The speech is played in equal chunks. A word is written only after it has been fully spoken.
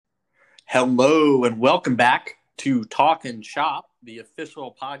Hello and welcome back to Talk and Shop, the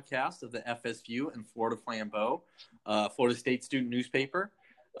official podcast of the FSU and Florida Flambeau, Florida State student newspaper.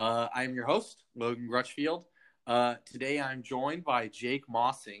 I am your host, Logan Grutchfield. Today I'm joined by Jake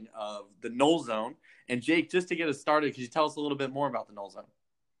Mossing of the Null Zone. And Jake, just to get us started, could you tell us a little bit more about the Null Zone?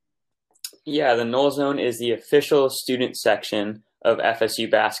 Yeah, the Null Zone is the official student section of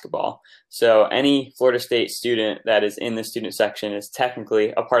FSU basketball. So any Florida State student that is in the student section is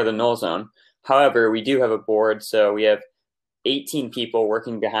technically a part of the Null Zone. However, we do have a board, so we have 18 people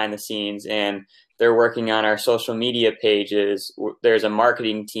working behind the scenes, and they're working on our social media pages. There's a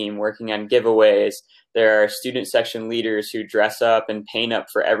marketing team working on giveaways. There are student section leaders who dress up and paint up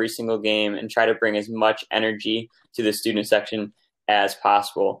for every single game and try to bring as much energy to the student section as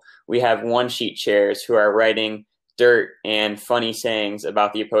possible. We have one-sheet chairs who are writing dirt and funny sayings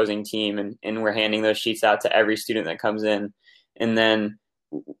about the opposing team, and we're handing those sheets out to every student that comes in. And then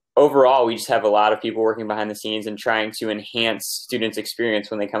overall, we just have a lot of people working behind the scenes and trying to enhance students'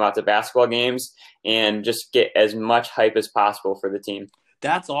 experience when they come out to basketball games and just get as much hype as possible for the team.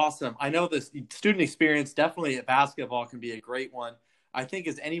 That's awesome. I know the student experience definitely at basketball can be a great one. I think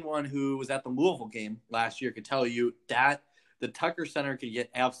as anyone who was at the Louisville game last year could tell you that the Tucker Center could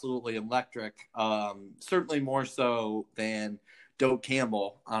get absolutely electric, certainly more so than Doak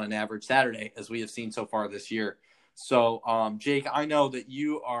Campbell on an average Saturday, as we have seen so far this year. So, Jake, I know that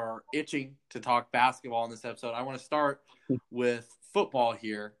you are itching to talk basketball in this episode. I want to start with football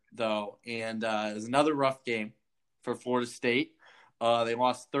here, though, and it was another rough game for Florida State. They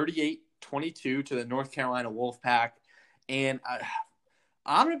lost 38-22 to the North Carolina Wolfpack. And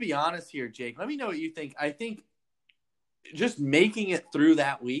I'm going to be honest here, Jake. Let me know what you think. I think just making it through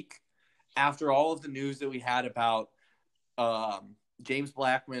that week after all of the news that we had about James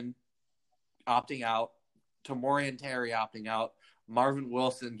Blackman opting out, Tamorrion Terry opting out, Marvin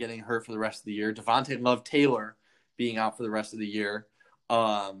Wilson getting hurt for the rest of the year, Devontae Love-Taylor being out for the rest of the year.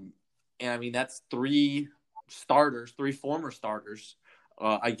 And, I mean, that's three former starters,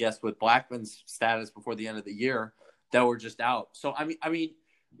 I guess, with Blackman's status before the end of the year that were just out. So, I mean,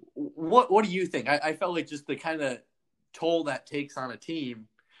 what do you think? I felt like just the kind of toll that takes on a team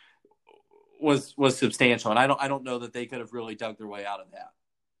was substantial, and I don't know that they could have really dug their way out of that.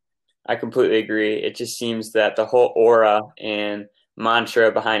 I completely agree. It just seems that the whole aura and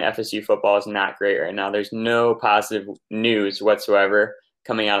mantra behind FSU football is not great right now. There's no positive news whatsoever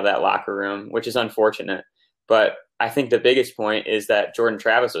coming out of that locker room, which is unfortunate. But I think the biggest point is that Jordan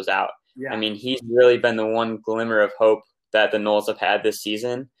Travis was out. Yeah. I mean, he's really been the one glimmer of hope that the Noles have had this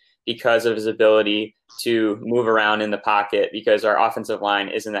season because of his ability to move around in the pocket, because our offensive line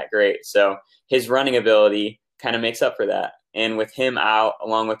isn't that great. So his running ability kind of makes up for that. And with him out,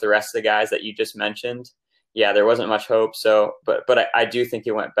 along with the rest of the guys that you just mentioned, yeah, there wasn't much hope. So, but I do think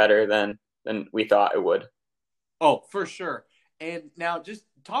it went better than we thought it would. Oh, for sure. And now just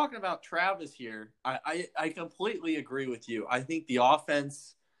talking about Travis here, I completely agree with you. I think the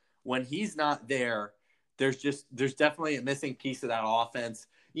offense, when he's not there, there's definitely a missing piece of that offense.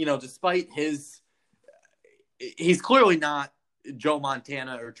 You know, despite he's clearly not Joe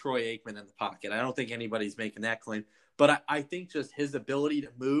Montana or Troy Aikman in the pocket. I don't think anybody's making that claim. But I think just his ability to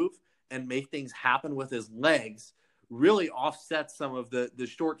move and make things happen with his legs really offsets some of the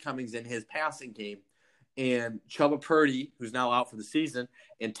shortcomings in his passing game. And Chubba Purdy, who's now out for the season,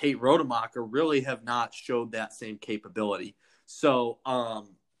 and Tate Rodemacher really have not showed that same capability. So,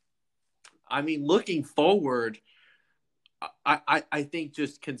 I mean, looking forward, I think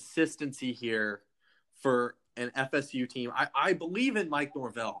just consistency here for an FSU team. I believe in Mike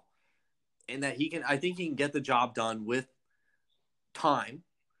Norvell, and that I think he can get the job done with time.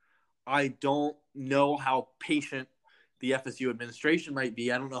 I don't know how patient the FSU administration might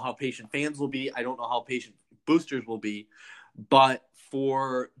be. I don't know how patient fans will be. I don't know how patient boosters will be. But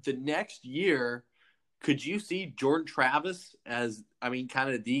for the next year, could you see Jordan Travis as, I mean,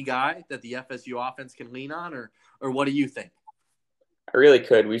 kind of the guy that the FSU offense can lean on, or what do you think? I really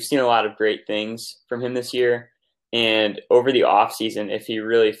could. We've seen a lot of great things from him this year. And over the offseason, if he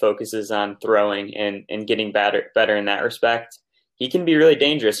really focuses on throwing and getting better in that respect, he can be really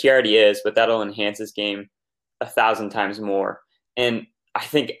dangerous. He already is, but that'll enhance his game 1,000 times more. And I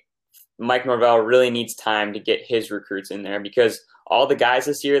think Mike Norvell really needs time to get his recruits in there, because all the guys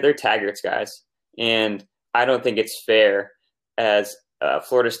this year, they're Taggart's guys. And I don't think it's fair as a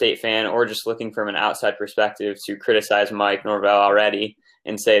Florida State fan or just looking from an outside perspective to criticize Mike Norvell already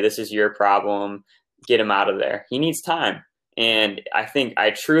and say, this is your problem, get him out of there. He needs time. And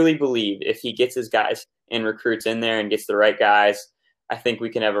I truly believe if he gets his guys and recruits in there and gets the right guys, I think we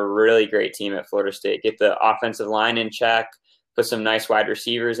can have a really great team at Florida State. Get the offensive line in check, put some nice wide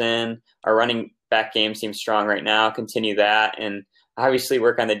receivers in. Our running back game seems strong right now. Continue that, and obviously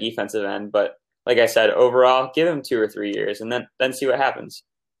work on the defensive end. But like I said, overall, give him 2 or 3 years, and then see what happens.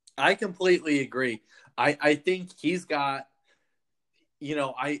 I completely agree. I think he's got,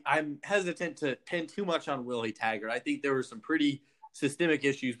 I'm hesitant to pin too much on Willie Taggart. I think there were some pretty systemic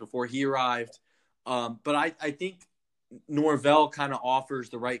issues before he arrived. But I think Norvell kind of offers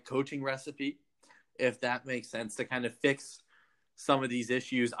the right coaching recipe, if that makes sense, to kind of fix some of these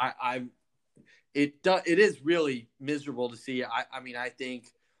issues. It is really miserable to see. I think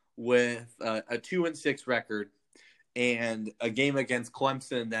with a 2-6 record and a game against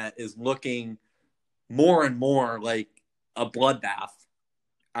Clemson that is looking more and more like a bloodbath.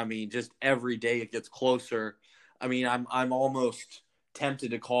 I mean, just every day it gets closer. I mean, I'm almost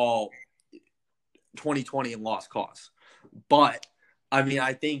tempted to call 2020 a lost cause. But I mean,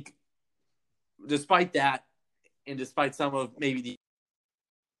 I think despite that, and despite some of maybe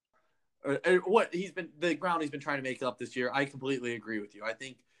the ground he's been trying to make up this year, I completely agree with you. I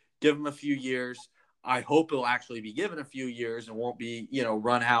think give him a few years. I hope he'll actually be given a few years and won't be,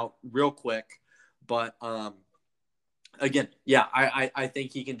 run out real quick. But again, yeah, I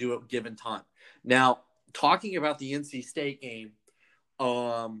think he can do it given time. Now, talking about the NC State game,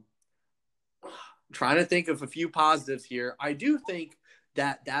 trying to think of a few positives here. I do think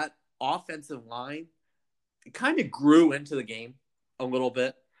that offensive line kind of grew into the game a little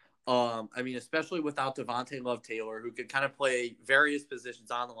bit. Especially without Devontae Love Taylor, who could kind of play various positions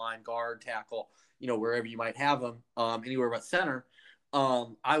on the line, guard, tackle, wherever you might have him, anywhere but center.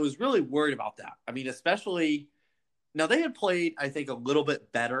 I was really worried about that. I mean, especially now they had played, I think, a little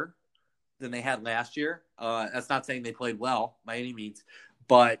bit better than they had last year. That's not saying they played well by any means,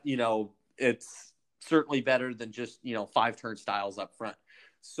 but, it's certainly better than just, 5 turnstiles up front.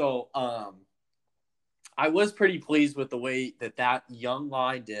 So I was pretty pleased with the way that young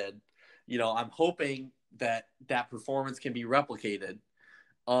line did. I'm hoping that performance can be replicated.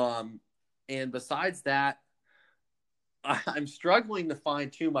 And besides that, I'm struggling to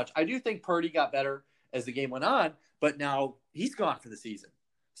find too much. I do think Purdy got better as the game went on, but now he's gone for the season.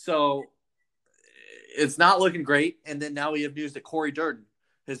 So it's not looking great. And then now we have news that Corey Durden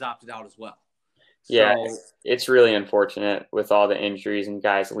has opted out as well. Yeah, it's really unfortunate with all the injuries and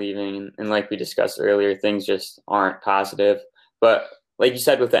guys leaving. And like we discussed earlier, things just aren't positive. But like you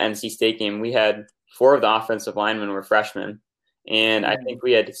said, with the NC State game, we had 4 of the offensive linemen were freshmen. And I think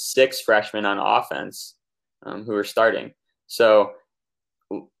we had 6 freshmen on offense who were starting. So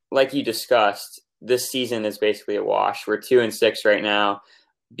like you discussed, this season is basically a wash. We're 2-6 right now,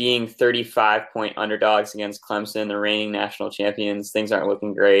 being 35-point underdogs against Clemson, the reigning national champions. Things aren't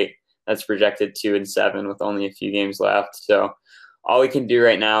looking great. That's projected 2-7 with only a few games left. So all we can do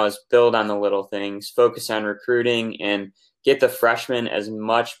right now is build on the little things, focus on recruiting, and get the freshmen as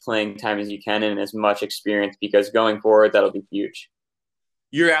much playing time as you can and as much experience, because going forward, that'll be huge.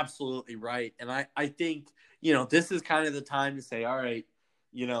 You're absolutely right. And I think, this is kind of the time to say, all right,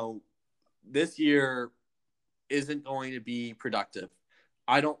 this year isn't going to be productive.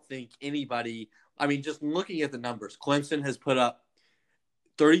 I don't think anybody, just looking at the numbers, Clemson has put up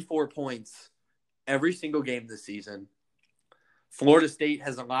 34 points every single game this season. Florida State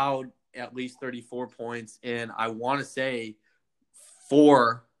has allowed at least 34 points in, I want to say,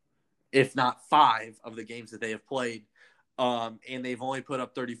 4, if not 5 of the games that they have played. And they've only put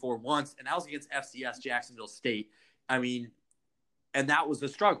up 34 once, and that was against FCS Jacksonville State. And that was a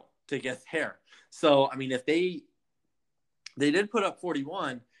struggle to get there. So, if they did put up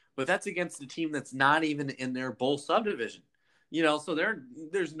 41, but that's against a team that's not even in their bowl subdivision. So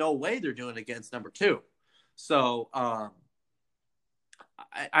there's no way they're doing it against number 2. So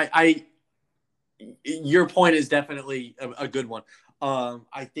your point is definitely a good one.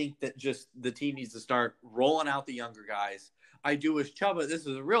 I think that just the team needs to start rolling out the younger guys. I do wish Chubba, this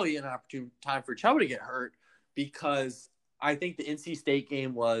is really an opportune time for Chubba to get hurt, because I think the NC State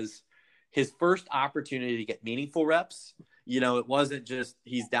game was his first opportunity to get meaningful reps. It wasn't just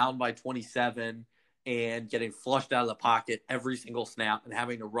he's down by 27 and getting flushed out of the pocket every single snap and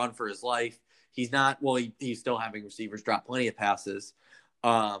having to run for his life. He's not, he's still having receivers drop plenty of passes.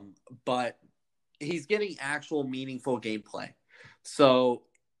 But he's getting actual meaningful gameplay. So,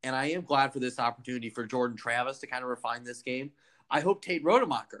 and I am glad for this opportunity for Jordan Travis to kind of refine this game. I hope Tate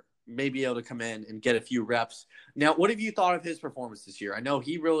Rodemacher may be able to come in and get a few reps. Now, what have you thought of his performance this year? I know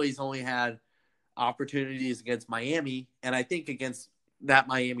he really has only had opportunities against Miami, and I think against that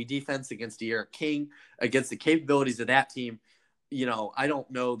Miami defense, against D'Eriq King, against the capabilities of that team, I don't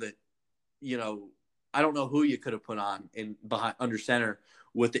know that, I don't know who you could have put on behind under center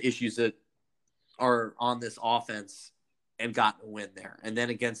with the issues that are on this offense and gotten a win there. And then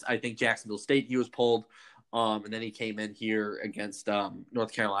against, I think, Jacksonville State, he was pulled. And then he came in here against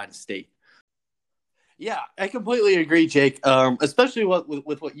North Carolina State. Yeah, I completely agree, Jake. Especially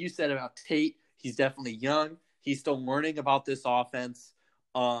with what you said about Tate. He's definitely young. He's still learning about this offense.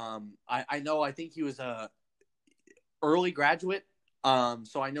 I know. I think he was a early graduate,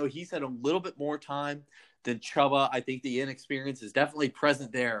 so I know he's had a little bit more time than Chubba. I think the inexperience is definitely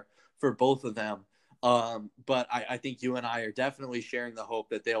present there for both of them. But I think you and I are definitely sharing the hope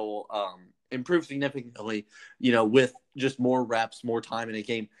that they'll improve significantly, with just more reps, more time in a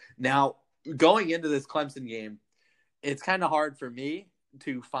game. Now, going into this Clemson game, it's kind of hard for me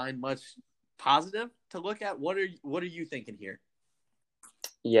to find much positive to look at. What are you thinking here?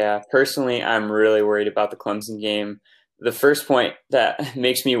 Yeah, personally, I'm really worried about the Clemson game. The first point that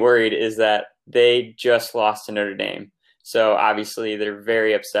makes me worried is that they just lost to Notre Dame. So obviously they're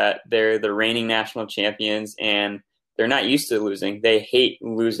very upset. They're the reigning national champions and they're not used to losing. They hate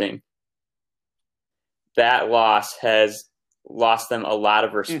losing. That loss has lost them a lot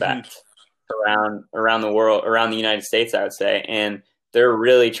of respect around the world, around the United States, I would say. And they're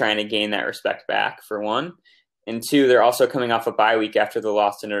really trying to gain that respect back, for one. And two, they're also coming off a bye week after the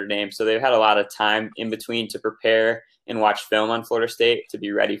loss to Notre Dame. So they've had a lot of time in between to prepare and watch film on Florida State to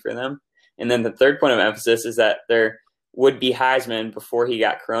be ready for them. And then the third point of emphasis is that their would-be Heisman before he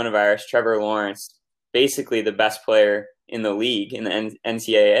got coronavirus, Trevor Lawrence, basically the best player in the league, in the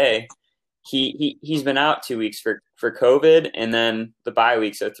NCAA. He's been out 2 weeks for COVID and then the bye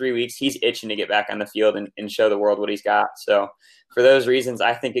week, so 3 weeks. He's itching to get back on the field and show the world what he's got. So for those reasons,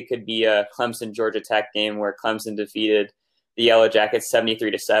 I think it could be a Clemson-Georgia Tech game where Clemson defeated the Yellow Jackets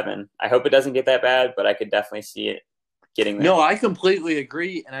 73-7. I hope it doesn't get that bad, but I could definitely see it getting there. No, I completely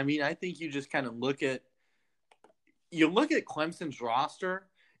agree. And I mean, I think you just kind of look at Clemson's roster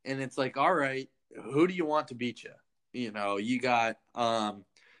and it's like, all right, who do you want to beat you? You got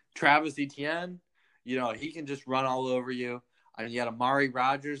Travis Etienne, he can just run all over you. I mean, you got Amari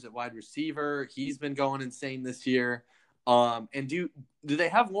Rodgers at wide receiver. He's been going insane this year. And do they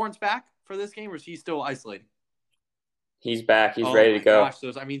have Lawrence back for this game, or is he still isolating? He's back. He's ready to go. Gosh,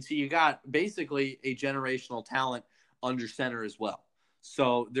 so you got basically a generational talent under center as well.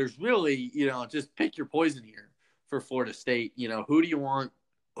 So there's really, just pick your poison here for Florida State. Who do you want?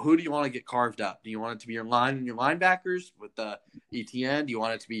 Who do you want to get carved up? Do you want it to be your line and your linebackers with ETN? Do you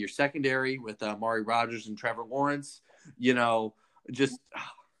want it to be your secondary with Amari Rodgers and Trevor Lawrence? My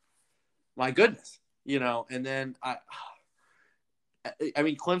goodness, And then I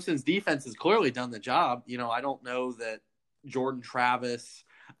mean, Clemson's defense has clearly done the job. I don't know that Jordan Travis.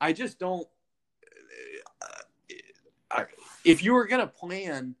 I just don't. If you were going to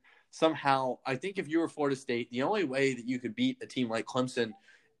plan somehow, I think if you were Florida State, the only way that you could beat a team like Clemson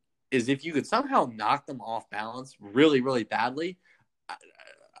is if you could somehow knock them off balance really, really badly.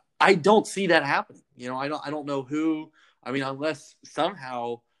 I don't see that happening. I don't know who. I mean, unless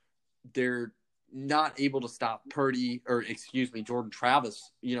somehow they're not able to stop Jordan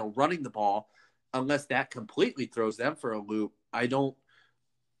Travis, running the ball, unless that completely throws them for a loop. I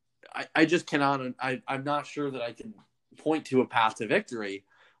just cannot. I'm not sure that I can point to a path to victory.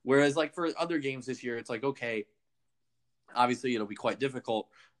 Whereas, like for other games this year, it's like, okay, obviously it'll be quite difficult,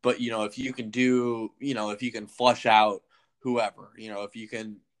 but if you can flush out whoever, if you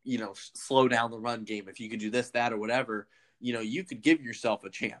can, slow down the run game, if you could do this, that, or whatever, you could give yourself a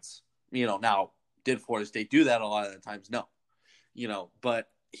chance. Now, did Florida State do that a lot of the times? No. But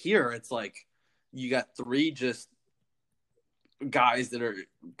here it's like you got three just guys that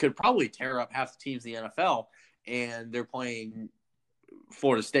could probably tear up half the teams in the NFL, and they're playing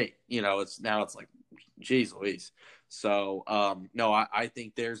Florida State. It's like, geez Louise. So, no, I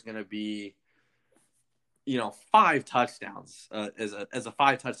think there's going to be, 5 touchdowns as a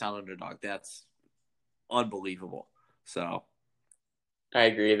 5 touchdown underdog. That's unbelievable. So I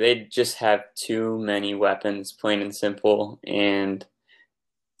agree. They just have too many weapons, plain and simple. And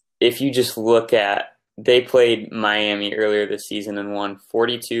if you just look at, they played Miami earlier this season and won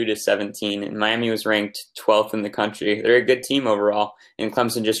 42-17. And Miami was ranked 12th in the country. They're a good team overall. And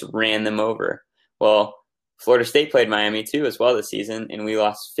Clemson just ran them over. Well, Florida State played Miami too as well this season, and we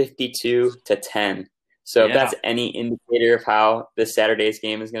lost 52-10. So if that's any indicator of how this Saturday's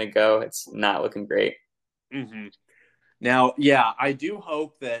game is going to go, it's not looking great. Mm-hmm. Now, I do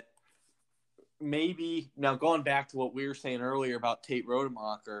hope that maybe now going back to what we were saying earlier about Tate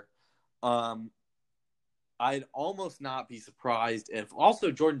Rodemacher, I'd almost not be surprised if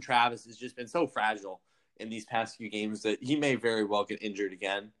also Jordan Travis has just been so fragile in these past few games that he may very well get injured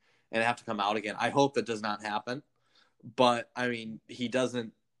again and have to come out again. I hope that does not happen. But, I mean, he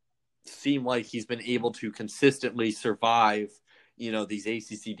doesn't seem like he's been able to consistently survive, these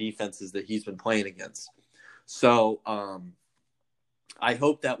ACC defenses that he's been playing against. So I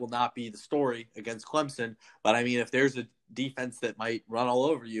hope that will not be the story against Clemson. But I mean, if there's a defense that might run all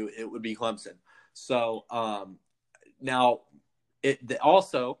over you, it would be Clemson. So now,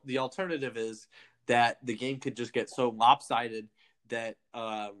 also the alternative is that the game could just get so lopsided that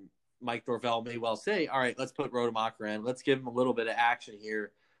Mike Norvell may well say, all right, let's put Rodemacher in. Let's give him a little bit of action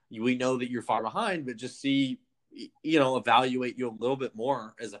here. We know that you're far behind, but just evaluate you a little bit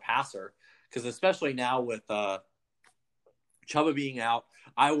more as a passer. Because especially now with Chubba being out,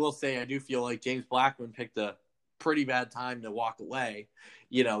 I will say I do feel like James Blackman picked a pretty bad time to walk away,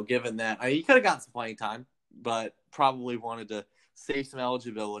 given that he could have gotten some playing time, but probably wanted to save some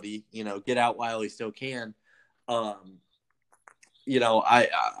eligibility, get out while he still can. I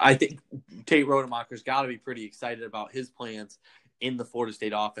think Tate Rodemacher's got to be pretty excited about his plans in the Florida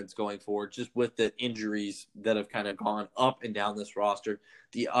State offense going forward, just with the injuries that have kind of gone up and down this roster.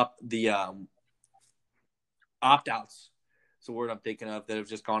 The opt-outs, it's the word I'm thinking of, that have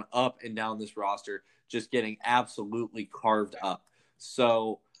just gone up and down this roster, just getting absolutely carved up.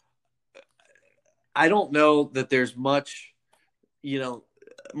 So I don't know that there's much in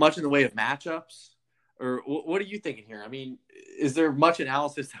the way of matchups. Or what are you thinking here? I mean, is there much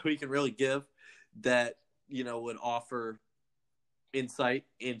analysis that we can really give that, would offer insight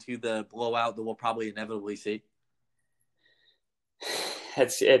into the blowout that we'll probably inevitably see?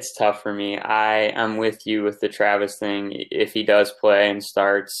 It's tough for me. I'm with you with the Travis thing. If he does play and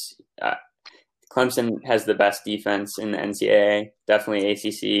starts, Clemson has the best defense in the NCAA, definitely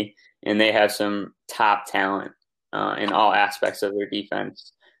ACC, and they have some top talent in all aspects of their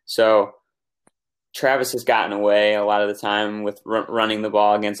defense. So Travis has gotten away a lot of the time with running the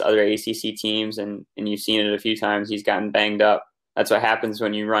ball against other ACC teams, and you've seen it a few times. He's gotten banged up. That's what happens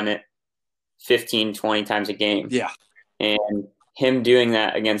when you run it 15, 20 times a game. Yeah. And him doing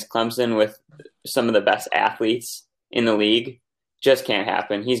that against Clemson with some of the best athletes in the league just can't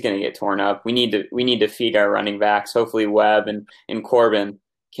happen. He's going to get torn up. We need to feed our running backs. Hopefully Webb and Corbin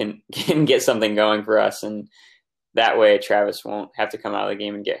can get something going for us, and that way Travis won't have to come out of the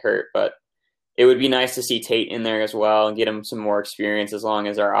game and get hurt. But it would be nice to see Tate in there as well and get him some more experience, as long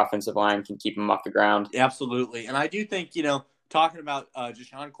as our offensive line can keep him off the ground. Absolutely. And I do think, talking about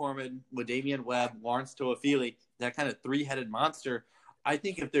Jashaun Corbin, LaDamian Webb, Lawrence Toafili, that kind of three-headed monster, I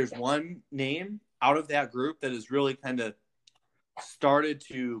think if there's one name out of that group that has really kind of started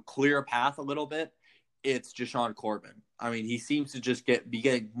to clear a path a little bit, it's Jashaun Corbin. I mean, he seems to just be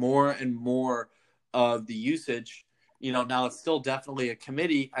getting more and more of the usage. Now it's still definitely a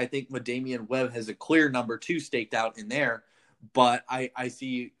committee. I think LaDamian Webb has a clear number 2 staked out in there, but I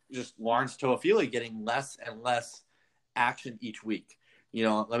see just Lawrence Toafili getting less and less action each week.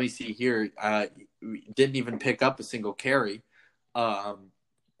 Let me see here. Didn't even pick up a single carry. So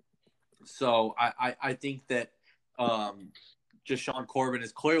I think that Jashaun Corbin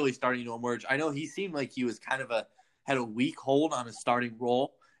is clearly starting to emerge. I know he seemed like he was kind of had a weak hold on his starting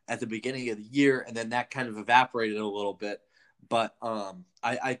role at the beginning of the year, and then that kind of evaporated a little bit. But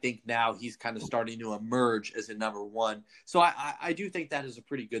I think now he's kind of starting to emerge as a number 1. So I do think that is a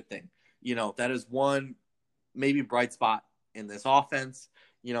pretty good thing. That is one maybe bright spot in this offense,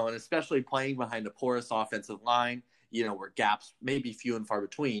 and especially playing behind a porous offensive line, where gaps may be few and far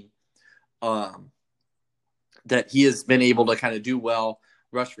between, that he has been able to kind of do well,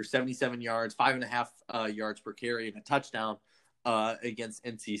 rush for 77 yards, 5.5 yards per carry, and a touchdown against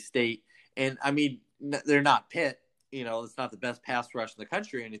NC State. And I mean, they're not Pitt, it's not the best pass rush in the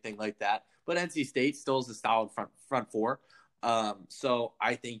country or anything like that, but NC State still is a solid front four. So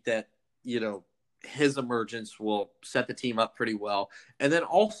I think that, his emergence will set the team up pretty well. And then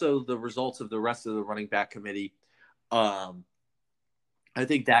also the results of the rest of the running back committee, I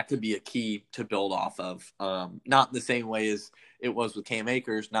think that could be a key to build off of. Not in the same way as it was with Cam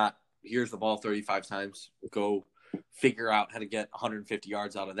Akers, not here's the ball 35 times, go figure out how to get 150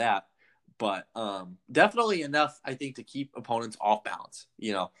 yards out of that. But definitely enough, I think, to keep opponents off balance,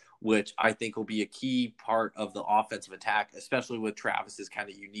 which I think will be a key part of the offensive attack, especially with Travis's kind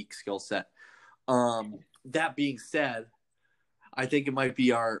of unique skill set. That being said, I think it might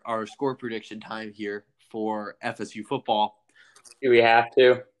be our score prediction time here for FSU football. Do we have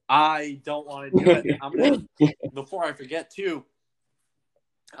to? I don't want to do it. Before I forget too,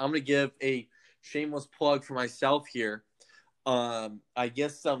 I'm going to give a shameless plug for myself here. I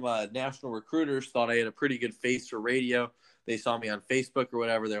guess some national recruiters thought I had a pretty good face for radio. They saw me on Facebook or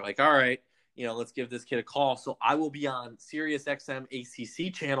whatever. They're like, all right, let's give this kid a call. So I will be on Sirius XM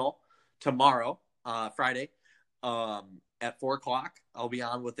ACC channel tomorrow, Friday, at 4:00. I'll be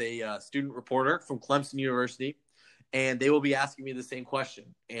on with a student reporter from Clemson University, and they will be asking me the same question.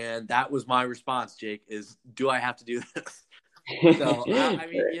 And that was my response, Jake, is, do I have to do this? So, I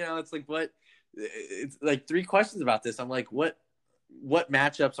mean, it's like, it's like 3 questions about this. I'm like, what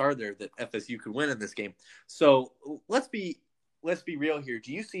matchups are there that FSU could win in this game? So let's be real here.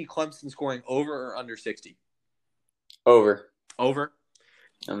 Do you see Clemson scoring over or under 60? Over. Over?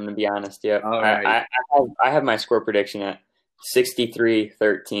 I'm going to be honest. Yep. All right. I have my score prediction at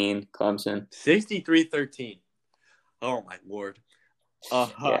 63-13 Clemson. 63-13. Oh, my Lord.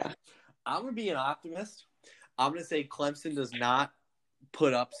 Yeah. I'm going to be an optimist. I'm going to say Clemson does not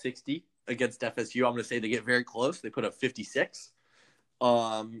put up 60 against FSU. I'm going to say they get very close. They put up 56.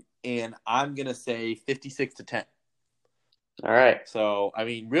 And I'm going to say 56-10. All right. So, I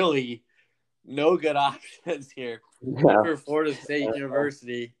mean, really, no good options here for Florida State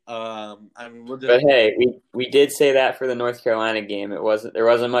University. I mean, but hey, we did say that for the North Carolina game. There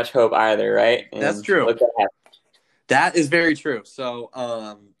wasn't much hope either, right? And that's true. Look what happened. That is very true.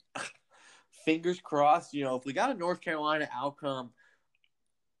 So, fingers crossed. If we got a North Carolina outcome,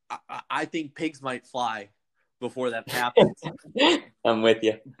 I think pigs might fly before that happens. I'm with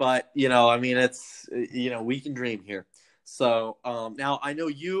you. But I mean, it's we can dream here. So now I know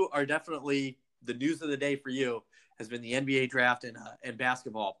you are definitely, the news of the day for you has been the NBA draft and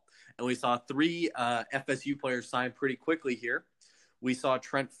basketball. And we saw 3 FSU players sign pretty quickly here. We saw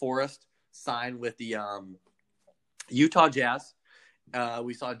Trent Forrest sign with the Utah Jazz.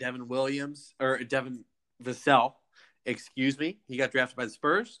 We saw Devin Vassell, he got drafted by the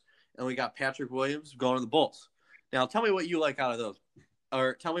Spurs. And we got Patrick Williams going to the Bulls. Now tell me what you like out of those.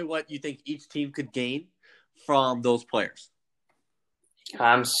 Or tell me what you think each team could gain from those players.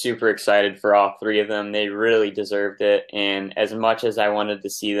 I'm super excited for all 3 of them. They really deserved it. And as much as I wanted to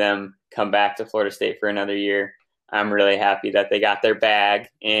see them come back to Florida State for another year, I'm really happy that they got their bag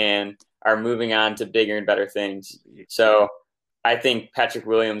and are moving on to bigger and better things. So I think Patrick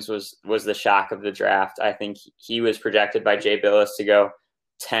Williams was the shock of the draft. I think he was projected by Jay Billis to go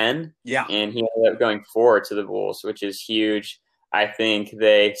 10. Yeah. And he ended up going 4 to the Bulls, which is huge. I think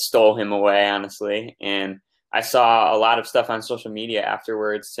they stole him away, honestly. And I saw a lot of stuff on social media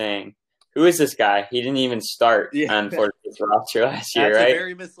afterwards saying, who is this guy? He didn't even start on Florida State's roster last year, right? That's a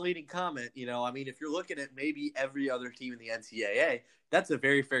very misleading comment. I mean, if you're looking at maybe every other team in the NCAA, that's a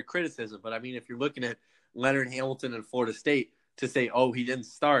very fair criticism. But, I mean, if you're looking at Leonard Hamilton and Florida State to say, oh, he didn't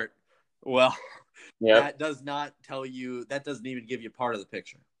start, well, that does not tell you – that doesn't even give you part of the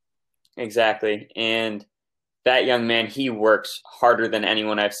picture. Exactly. And that young man, he works harder than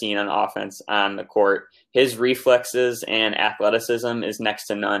anyone I've seen on offense on the court. His reflexes and athleticism is next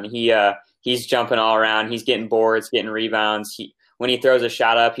to none. He's jumping all around. He's getting boards, getting rebounds. When he throws a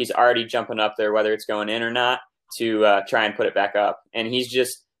shot up, he's already jumping up there, whether it's going in or not, to try and put it back up. And he's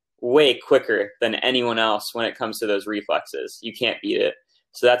just way quicker than anyone else when it comes to those reflexes. You can't beat it.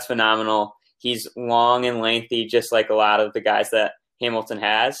 So that's phenomenal. He's long and lengthy, just like a lot of the guys that Hamilton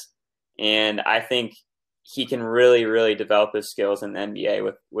has. And I think he can really, really develop his skills in the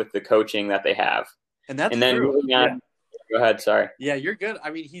NBA with the coaching that they have. And then true. Moving on. Yeah. Go ahead. Sorry. Yeah, you're good. I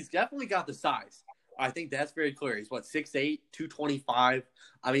mean, he's definitely got the size. I think that's very clear. He's 6'8", 225.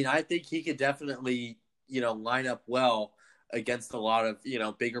 I mean, I think he could definitely, line up well against a lot of,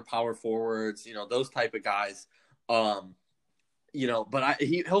 bigger power forwards, those type of guys. But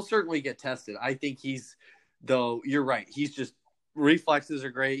he'll certainly get tested. I think though you're right. He's just, reflexes are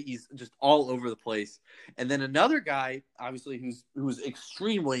great. He's just all over the place. And then another guy, obviously, who's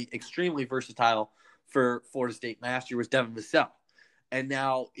extremely, extremely versatile for Florida State last year was Devin Vassell. And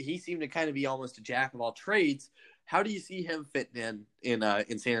now he seemed to kind of be almost a jack of all trades. How do you see him fitting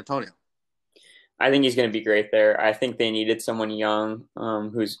in San Antonio? I think he's going to be great there. I think they needed someone young,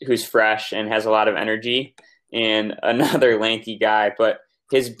 who's fresh and has a lot of energy, and another lanky guy. But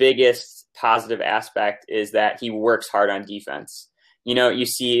his biggest positive aspect is that he works hard on defense. You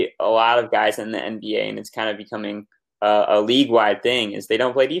see a lot of guys in the NBA, and it's kind of becoming a league-wide thing, is they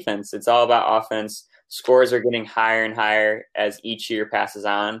don't play defense. It's all about offense. Scores are getting higher and higher as each year passes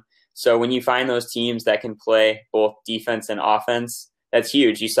on. So when you find those teams that can play both defense and offense, that's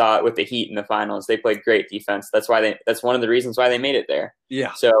huge. You saw it with the Heat in the finals. They played great defense. That's one of the reasons why they made it there.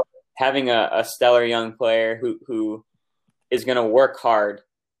 Yeah. So having a stellar young player who is going to work hard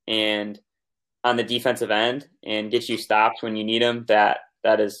and on the defensive end and get you stops when you need them, that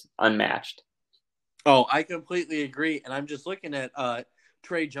is unmatched. Oh, I completely agree. And I'm just looking at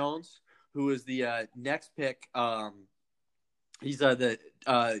Trey Jones, who is the next pick. He's the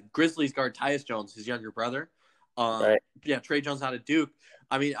Grizzlies guard Tyus Jones, his younger brother. Right. Yeah, Trey Jones out of Duke.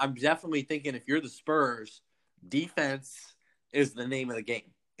 I mean, I'm definitely thinking if you're the Spurs, defense is the name of the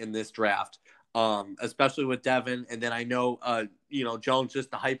game in this draft, especially with Devin. And then I know, Jones,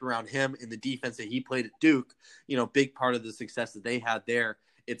 just the hype around him and the defense that he played at Duke, big part of the success that they had there.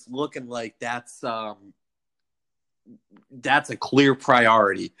 It's looking like that's a clear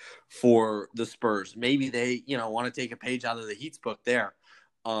priority for the Spurs. Maybe they, want to take a page out of the Heat's book there.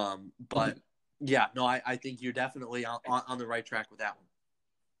 But yeah, no, I think you're definitely on the right track with that one.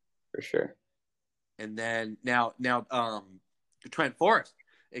 For sure. And then now, Trent Forrest,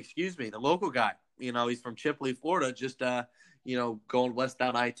 the local guy, he's from Chipley, Florida, just, going west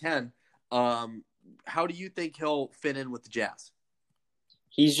down I-10. How do you think he'll fit in with the Jazz?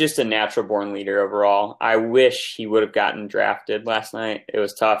 He's just a natural born leader overall. I wish he would have gotten drafted last night. It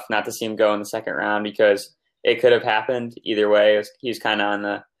was tough not to see him go in the second round because it could have happened either way. He was kind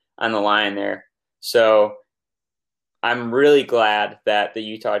of on the line there. So I'm really glad that the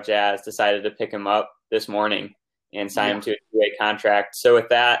Utah Jazz decided to pick him up this morning and sign him to a two-way contract. So with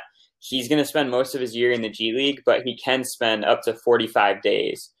that, he's going to spend most of his year in the G League, but he can spend up to 45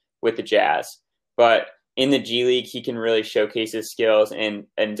 days with the Jazz. But in the G League, he can really showcase his skills and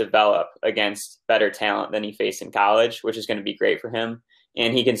develop against better talent than he faced in college, which is going to be great for him.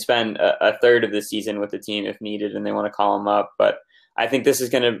 And he can spend a third of the season with the team if needed, and they want to call him up. But I think this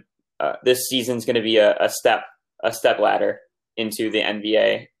season's going to be a step ladder into the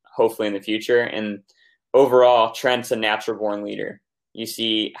NBA, hopefully in the future. And overall, Trent's a natural born leader. You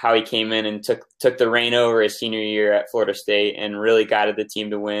see how he came in and took the reign over his senior year at Florida State and really guided the team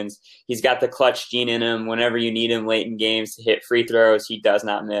to wins. He's got the clutch gene in him. Whenever you need him late in games to hit free throws, he does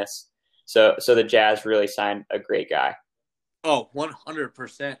not miss. So the Jazz really signed a great guy. Oh,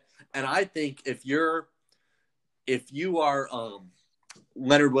 100%. And I think if you are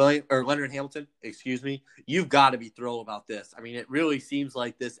Leonard Hamilton, you've got to be thrilled about this. I mean, it really seems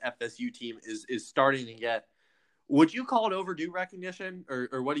like this FSU team is starting to get. Would you call it overdue recognition,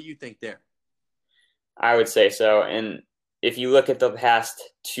 or what do you think there? I would say so. And if you look at the past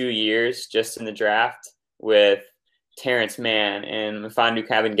 2 years just in the draft with Terrence Mann and Mfiondu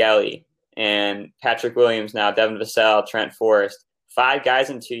Kabengele and Patrick Williams now, Devin Vassell, Trent Forrest, 5 guys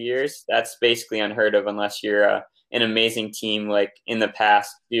in 2 years, that's basically unheard of unless you're an amazing team like in the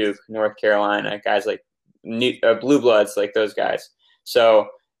past, Duke, North Carolina, guys like Blue Bloods, like those guys. So,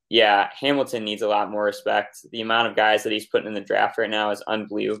 yeah, Hamilton needs a lot more respect. The amount of guys that he's putting in the draft right now is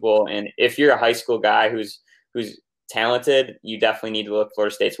unbelievable. And if you're a high school guy who's talented, you definitely need to look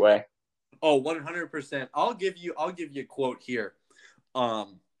Florida State's way. Oh, 100%. I'll give you a quote here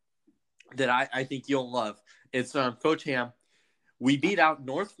that I think you'll love. It's Coach Ham. We beat out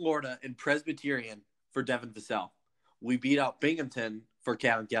North Florida and Presbyterian for Devin Vassell. We beat out Binghamton for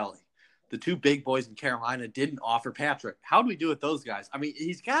Kabengele. The 2 big boys in Carolina didn't offer Patrick. How do we do with those guys? I mean,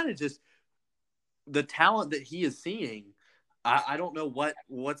 he's kind of just the talent that he is seeing. I don't know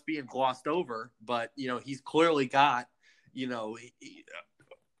what's being glossed over, but, he's clearly got,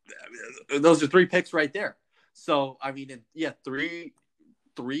 those are 3 picks right there. So, I mean, three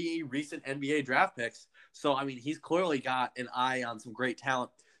recent NBA draft picks. So, I mean, he's clearly got an eye on some great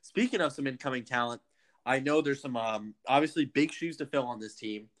talent. Speaking of some incoming talent, I know there's some obviously big shoes to fill on this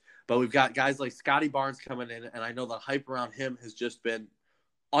team. But we've got guys like Scotty Barnes coming in, and I know the hype around him has just been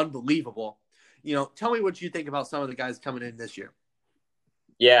unbelievable. Tell me what you think about some of the guys coming in this year.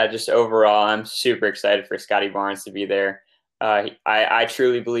 Yeah, just overall, I'm super excited for Scotty Barnes to be there. I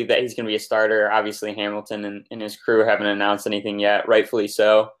truly believe that he's going to be a starter. Obviously, Hamilton and his crew haven't announced anything yet, rightfully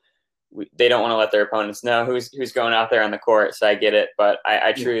so. They don't want to let their opponents know who's going out there on the court, so I get it. But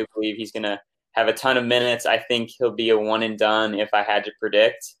I truly believe he's going to have a ton of minutes. I think he'll be a one and done if I had to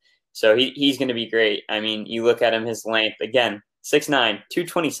predict. So he's going to be great. I mean, you look at him, his length, again, 6'9",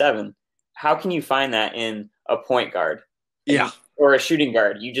 227. How can you find that in a point guard? Yeah. Or a shooting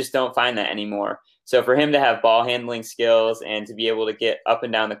guard? You just don't find that anymore. So for him to have ball handling skills and to be able to get up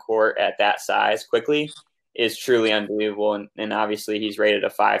and down the court at that size quickly is truly unbelievable. And obviously he's rated a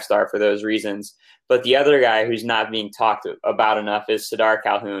 5-star for those reasons. But the other guy who's not being talked about enough is Sardaar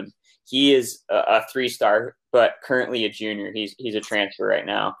Calhoun. He is a 3-star, but currently a junior. He's a transfer right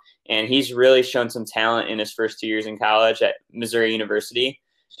now. And he's really shown some talent in his first 2 years in college at Missouri University.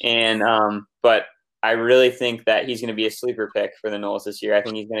 And but I really think that he's going to be a sleeper pick for the Noles this year. I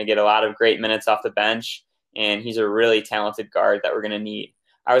think he's going to get a lot of great minutes off the bench, and he's a really talented guard that we're going to need.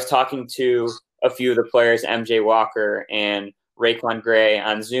 I was talking to a few of the players, MJ Walker and Raekwon Gray,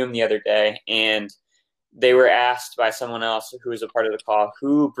 on Zoom the other day, and they were asked by someone else who was a part of the call,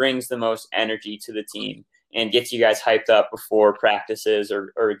 who brings the most energy to the team and gets you guys hyped up before practices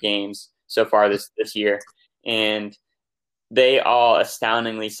or games so far this year. And they all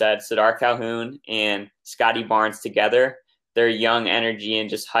astoundingly said Sardaar Calhoun and Scotty Barnes together their young energy and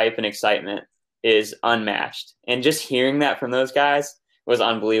just hype and excitement is unmatched. And just hearing that from those guys was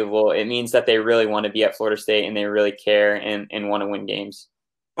unbelievable. It means that they really want to be at Florida State and they really care and want to win games.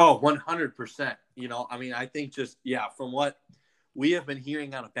 Oh, 100%. I mean, I think just, yeah, from what we have been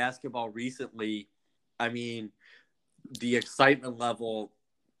hearing out of basketball recently, I mean, the excitement level,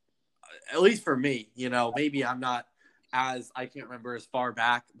 at least for me, maybe I'm not I can't remember as far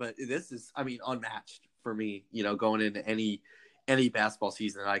back, but this is, I mean, unmatched for me, going into any basketball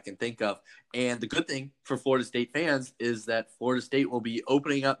season that I can think of. And the good thing for Florida State fans is that Florida State will be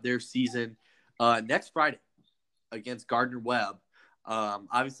opening up their season next Friday against Gardner-Webb.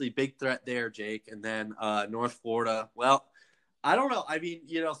 Obviously, big threat there, Jake. And then North Florida. Well, I don't know. I mean,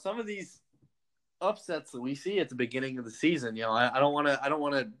 some of these upsets that we see at the beginning of the season, I don't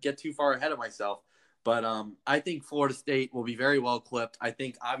want to get too far ahead of myself, but I think Florida State will be very well equipped. I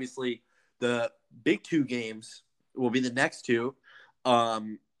think obviously the big two games will be the next two.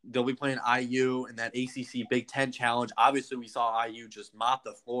 They'll be playing IU in that ACC Big Ten Challenge. Obviously, we saw IU just mop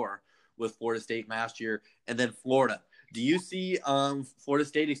the floor with Florida State last year, and then Florida. Do you see Florida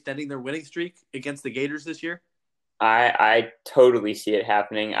State extending their winning streak against the Gators this year? I totally see it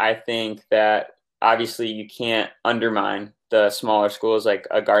happening. I think that obviously you can't undermine the smaller schools like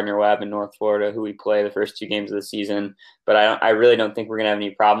a Gardner-Webb and North Florida, who we play the first two games of the season. But I really don't think we're going to have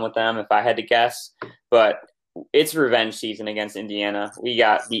any problem with them if I had to guess. But it's revenge season against Indiana. We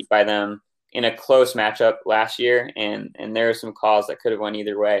got beat by them in a close matchup last year, and there are some calls that could have went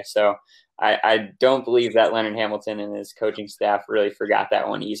either way. So I don't believe that Leonard Hamilton and his coaching staff really forgot that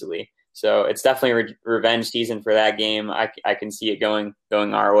one easily. So it's definitely revenge season for that game. I can see it going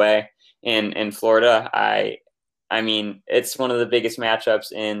our way. In Florida, I mean, it's one of the biggest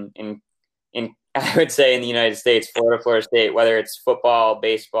matchups in I would say in the United States, Florida State, whether it's football,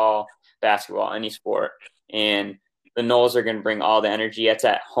 baseball, basketball, any sport. And the Noles are going to bring all the energy. It's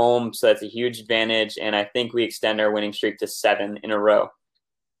at home, so that's a huge advantage. And I think we extend our winning streak to 7 in a row.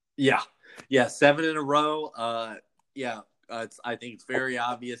 Yeah, 7 in a row. I think it's very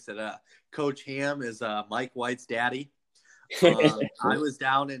obvious that Coach Ham is Mike White's daddy. I was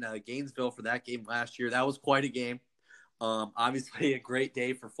down in Gainesville for that game last year. That was quite a game. Obviously, a great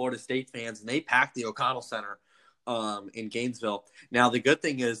day for Florida State fans, and they packed the O'Connell Center in Gainesville. Now, the good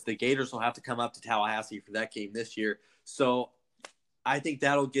thing is the Gators will have to come up to Tallahassee for that game this year. So I think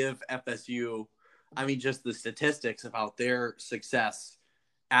that'll give FSU, I mean, just the statistics about their success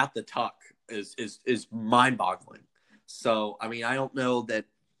at the Tuck is mind-boggling. So, I mean, I don't know that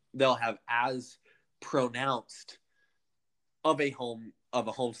they'll have as pronounced of a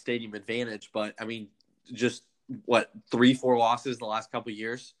home stadium advantage, but I mean, just 3-4 losses in the last couple of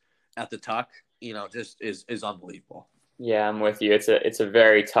years at the Tuck, just is unbelievable. Yeah, I'm with you. It's a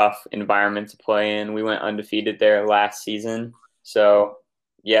very tough environment to play in. We went undefeated there last season, so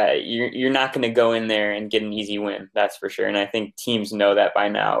yeah, you're not going to go in there and get an easy win, that's for sure. And I think teams know that by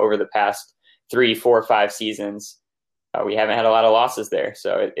now. Over the past 3, 4, 5 seasons, we haven't had a lot of losses there.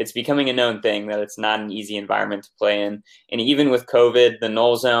 So it's becoming a known thing that it's not an easy environment to play in. And even with COVID, the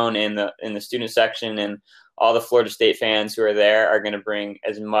Null Zone and the student section and all the Florida State fans who are there are going to bring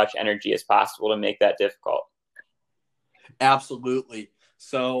as much energy as possible to make that difficult. Absolutely.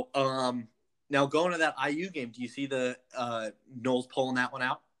 So now going to that IU game, do you see the Noles pulling that one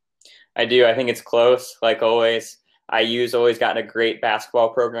out? I do. I think it's close, like always. IU's always gotten a great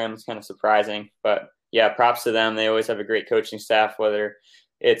basketball program. It's kind of surprising, but yeah, props to them. They always have a great coaching staff, whether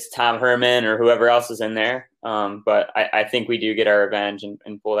it's Tom Herman or whoever else is in there. But I think we do get our revenge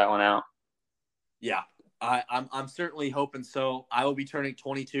and pull that one out. Yeah, I'm certainly hoping so. I will be turning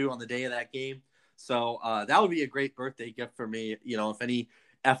 22 on the day of that game. So that would be a great birthday gift for me. If any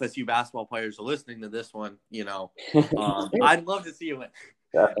FSU basketball players are listening to this one, I'd love to see you win.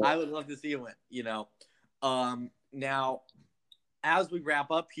 I would love to see you win, Now, as we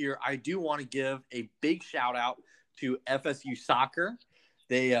wrap up here, I do want to give a big shout out to FSU soccer.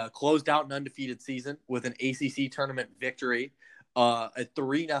 They closed out an undefeated season with an ACC tournament victory, a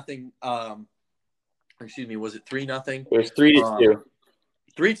 3-0. Excuse me, was it 3-0? It was 3-2.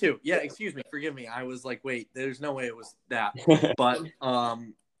 3-2. Yeah, excuse me. Forgive me. I was like, wait, there's no way it was that. But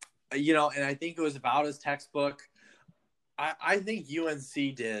and I think it was about as textbook. I think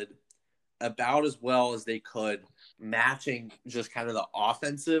UNC did about as well as they could, matching just kind of the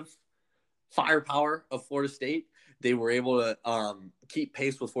offensive firepower of Florida State. They were able to keep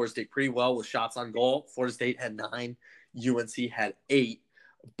pace with Florida State pretty well with shots on goal. Florida State had 9, UNC had 8.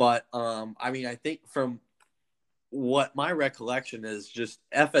 But, I think from what my recollection is, just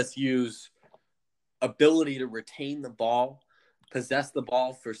FSU's ability to retain the ball, possess the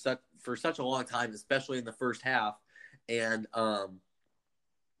ball for such a long time, especially in the first half, and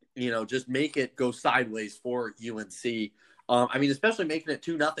just make it go sideways for UNC. I mean, especially making it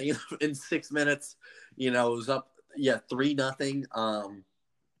 2-0 in 6 minutes. It was up 3-0.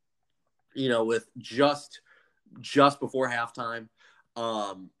 With just before halftime.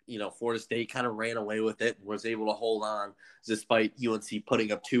 Florida State kind of ran away with it and was able to hold on despite UNC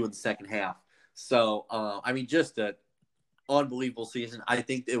putting up 2 in the second half. So, just an unbelievable season. I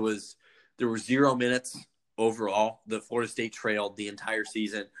think there were 0 minutes overall that Florida State trailed the entire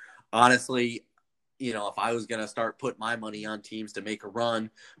season. Honestly, if I was going to start putting my money on teams to make a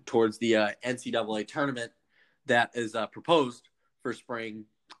run towards the NCAA tournament that is proposed for spring,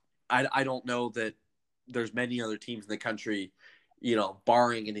 I don't know that there's many other teams in the country,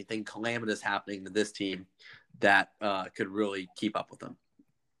 barring anything calamitous happening to this team, that could really keep up with them.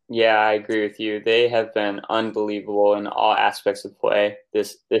 Yeah, I agree with you. They have been unbelievable in all aspects of play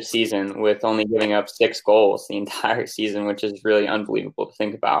this season, with only giving up 6 goals the entire season, which is really unbelievable to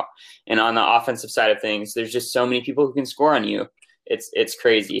think about. And on the offensive side of things, there's just so many people who can score on you. It's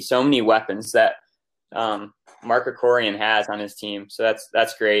crazy. So many weapons that Mark Krikorian has on his team. So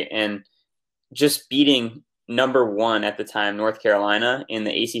that's great. And just beating number 1 at the time, North Carolina, in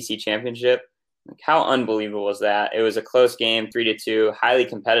the ACC championship. How unbelievable was that? It was a close game, 3-2, highly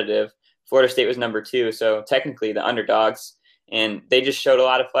competitive. Florida State was number 2, so technically the underdogs, and they just showed a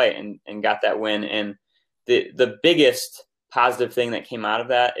lot of fight and got that win. And the biggest positive thing that came out of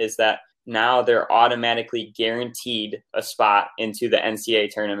that is that now they're automatically guaranteed a spot into the NCAA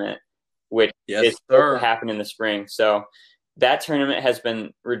tournament, which is supposed to happen in the spring. So that tournament has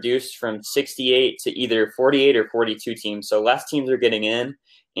been reduced from 68 to either 48 or 42 teams. So less teams are getting in.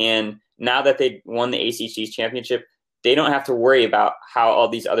 And now that they won the ACC championship, they don't have to worry about how all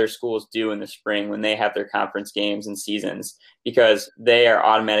these other schools do in the spring when they have their conference games and seasons, because they are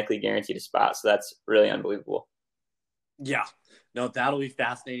automatically guaranteed a spot. So that's really unbelievable. Yeah. No, that'll be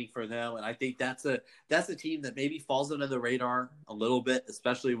fascinating for them. And I think that's a team that maybe falls under the radar a little bit,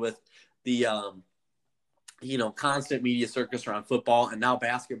 especially with the constant media circus around football and now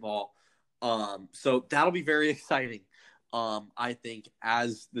basketball. So that'll be very exciting, I think,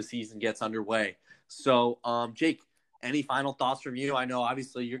 as the season gets underway. So, Jake, any final thoughts from you? I know,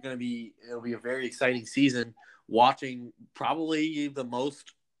 obviously, it'll be a very exciting season, watching probably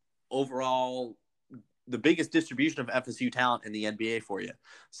the biggest distribution of FSU talent in the NBA for you.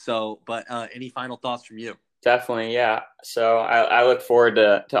 So, but any final thoughts from you? Definitely, yeah. So I look forward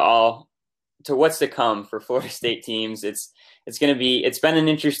to what's to come for Florida State teams. It's been an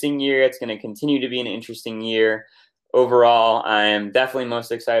interesting year. It's going to continue to be an interesting year. Overall, I am definitely most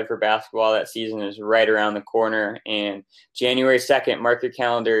excited for basketball. That season is right around the corner. And January 2nd, mark your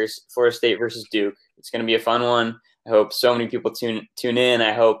calendars, Florida State versus Duke. It's going to be a fun one. I hope so many people tune in.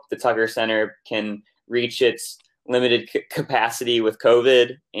 I hope the Tucker Center can reach its limited capacity with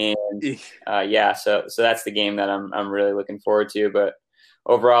COVID. And so that's the game that I'm really looking forward to. But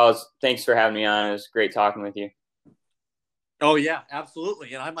overall, thanks for having me on. It was great talking with you. Oh, yeah,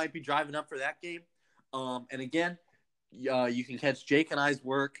 absolutely. And I might be driving up for that game. And again, you can catch Jake and I's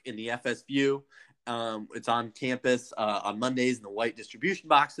work in the FSView. It's on campus on Mondays in the white distribution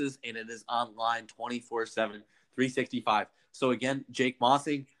boxes, and it is online 24/7, 365. So again, Jake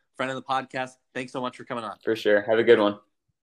Mossing, friend of the podcast, thanks so much for coming on. For sure. Have a good one.